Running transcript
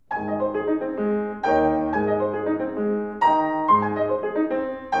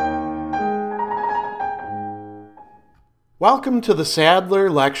Welcome to the Sadler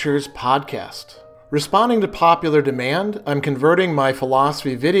Lectures podcast. Responding to popular demand, I'm converting my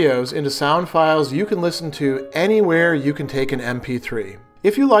philosophy videos into sound files you can listen to anywhere you can take an MP3.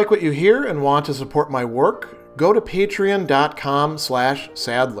 If you like what you hear and want to support my work, go to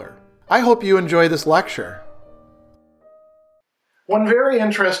patreon.com/Sadler. I hope you enjoy this lecture. One very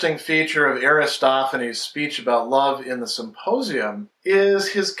interesting feature of Aristophanes' speech about love in the Symposium is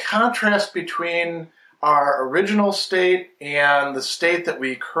his contrast between our original state and the state that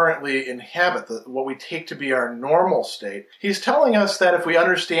we currently inhabit, what we take to be our normal state. He's telling us that if we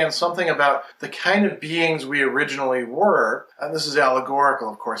understand something about the kind of beings we originally were, and this is allegorical,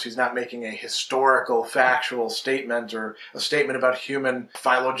 of course, he's not making a historical, factual statement or a statement about human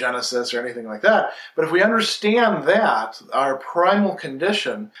phylogenesis or anything like that, but if we understand that, our primal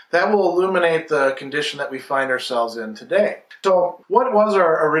condition, that will illuminate the condition that we find ourselves in today. So what was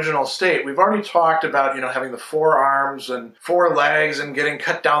our original state? We've already talked about, having the 4 arms and 4 legs and getting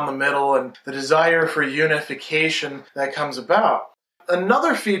cut down the middle and the desire for unification that comes about.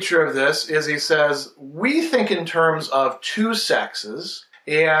 Another feature of this is he says, we think in terms of 2 sexes,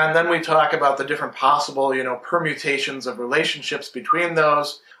 and then we talk about the different possible, permutations of relationships between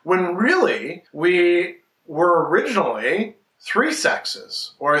those, when really we were originally 3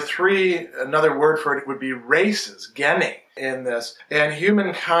 sexes, or 3, another word for it would be races, gene in this. And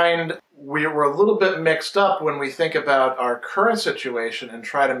humankind, we were a little bit mixed up when we think about our current situation and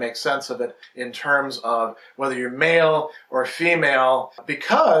try to make sense of it in terms of whether you're male or female,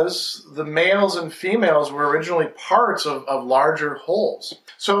 because the males and females were originally parts of larger wholes.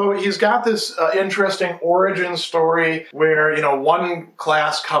 So he's got this interesting origin story where, one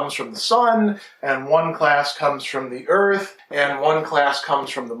class comes from the sun, and one class comes from the earth, and one class comes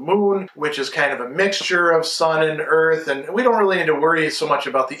from the moon, which is kind of a mixture of sun and earth, and we don't really need to worry so much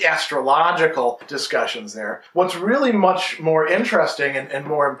about the astrological discussions there. What's really much more interesting and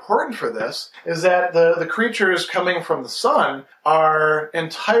more important for this is that the creatures coming from the sun are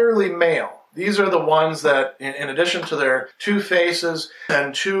entirely male. These are the ones that, in addition to their 2 faces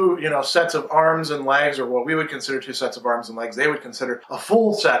and 2, sets of arms and legs, or what we would consider 2 sets of arms and legs, they would consider a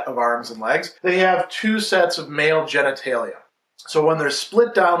full set of arms and legs. They have 2 sets of male genitalia. So when they're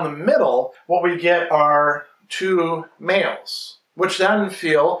split down the middle, what we get are 2 males, which then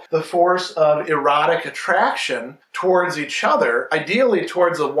feel the force of erotic attraction towards each other, ideally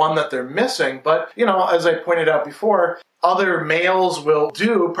towards the one that they're missing. But, as I pointed out before, other males will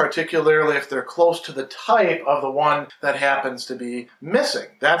do, particularly if they're close to the type of the one that happens to be missing.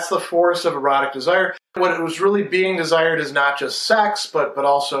 That's the force of erotic desire. What was really being desired is not just sex, but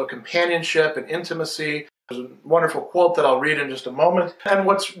also companionship and intimacy. There's a wonderful quote that I'll read in just a moment. And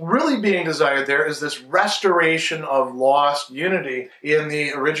what's really being desired there is this restoration of lost unity in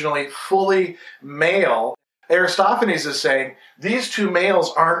the originally fully male. Aristophanes is saying these 2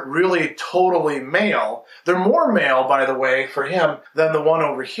 males aren't really totally male. They're more male, by the way, for him than the one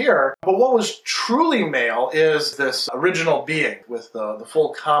over here. But what was truly male is this original being with the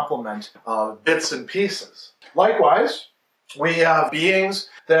full complement of bits and pieces. Likewise, we have beings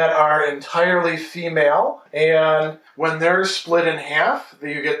that are entirely female, and when they're split in half,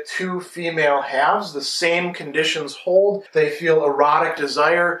 you get 2 female halves. The same conditions hold. They feel erotic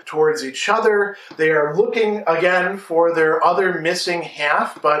desire towards each other. They are looking, again, for their other missing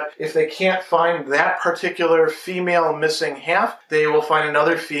half, but if they can't find that particular female missing half, they will find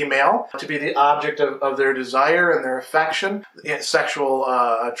another female to be the object of their desire and their affection, sexual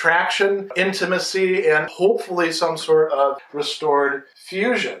attraction, intimacy, and hopefully some sort of restored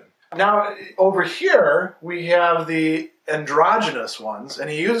fusion. Now, over here, we have the androgynous ones, and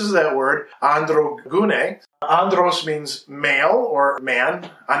he uses that word, androgune. Andros means male or man,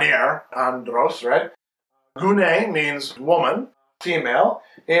 aner, andros, right? Gune means woman, female.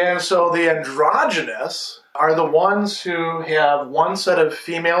 And so the androgynous are the ones who have 1 set of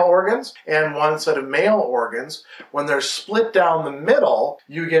female organs and 1 set of male organs. When they're split down the middle,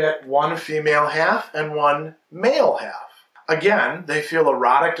 you get 1 female half and 1 male half. Again, they feel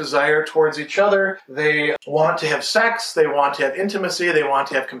erotic desire towards each other. They want to have sex. They want to have intimacy. They want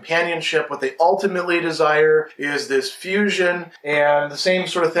to have companionship. What they ultimately desire is this fusion. And the same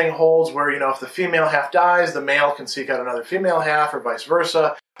sort of thing holds where, if the female half dies, the male can seek out another female half, or vice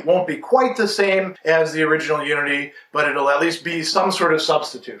versa. It won't be quite the same as the original unity, but it'll at least be some sort of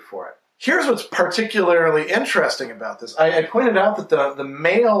substitute for it. Here's what's particularly interesting about this. I pointed out that the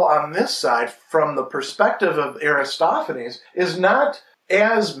male on this side, from the perspective of Aristophanes, is not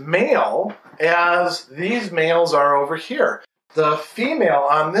as male as these males are over here. The female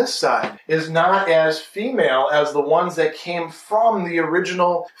on this side is not as female as the ones that came from the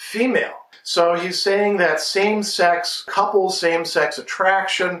original female. So he's saying that same-sex couples, same-sex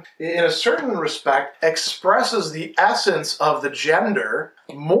attraction, in a certain respect, expresses the essence of the gender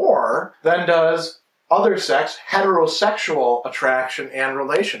more than does other sex, heterosexual attraction and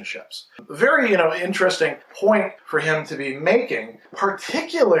relationships. Very, interesting point for him to be making,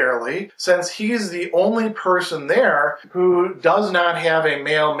 particularly since he's the only person there who does not have a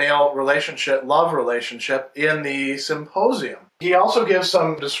male-male relationship, love relationship in the symposium. He also gives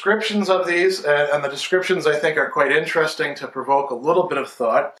some descriptions of these, and the descriptions I think are quite interesting to provoke a little bit of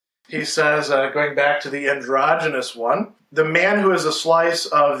thought. He says, going back to the androgynous one, the man who is a slice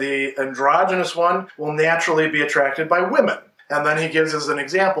of the androgynous one will naturally be attracted by women. And then he gives as an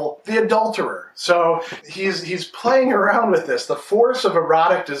example, the adulterer. So he's playing around with this. The force of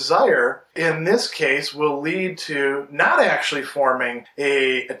erotic desire, in this case, will lead to not actually forming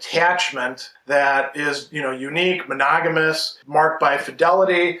a attachment that is, unique, monogamous, marked by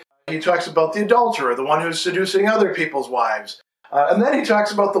fidelity. He talks about the adulterer, the one who's seducing other people's wives. And then he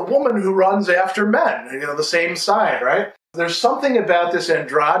talks about the woman who runs after men, the same side, right? There's something about this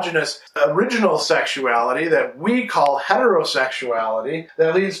androgynous original sexuality that we call heterosexuality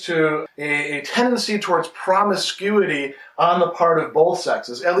that leads to a tendency towards promiscuity on the part of both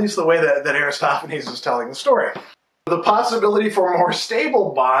sexes, at least the way that Aristophanes is telling the story. The possibility for more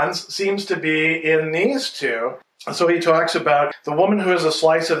stable bonds seems to be in these two. So he talks about the woman who is a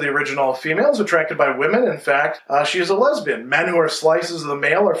slice of the original female is attracted by women. In fact, she is a lesbian. Men who are slices of the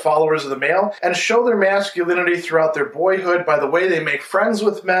male are followers of the male and show their masculinity throughout their boyhood by the way they make friends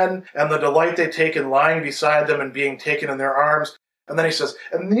with men and the delight they take in lying beside them and being taken in their arms. And then he says,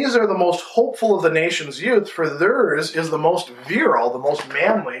 and these are the most hopeful of the nation's youth, for theirs is the most virile, the most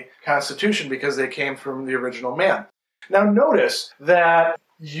manly constitution because they came from the original man. Now notice that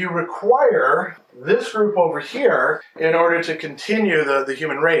you require this group over here in order to continue the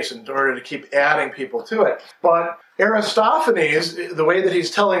human race, in order to keep adding people to it. But Aristophanes, the way that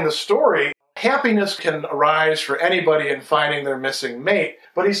he's telling the story, happiness can arise for anybody in finding their missing mate,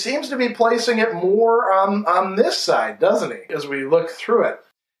 but he seems to be placing it more on this side, doesn't he, as we look through it.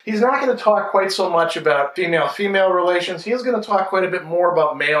 He's not going to talk quite so much about female-female relations. He is going to talk quite a bit more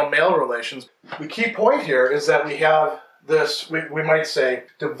about male-male relations. The key point here is that we have this, we might say,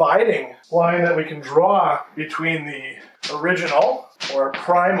 dividing line that we can draw between the original or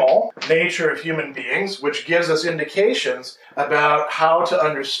primal nature of human beings, which gives us indications about how to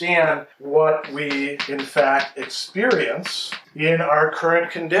understand what we, in fact, experience in our current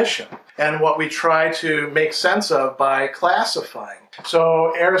condition and what we try to make sense of by classifying.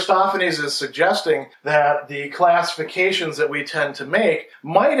 So Aristophanes is suggesting that the classifications that we tend to make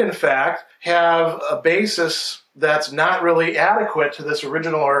might, in fact, have a basis that's not really adequate to this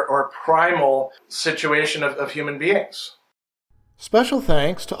original or primal situation of human beings. Special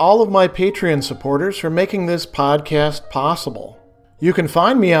thanks to all of my Patreon supporters for making this podcast possible. You can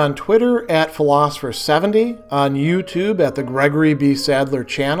find me on Twitter at Philosopher70, on YouTube at the Gregory B. Sadler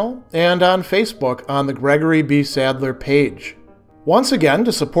channel, and on Facebook on the Gregory B. Sadler page. Once again,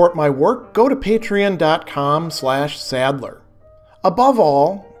 to support my work, go to patreon.com/Sadler. Above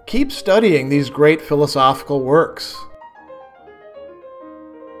all, keep studying these great philosophical works.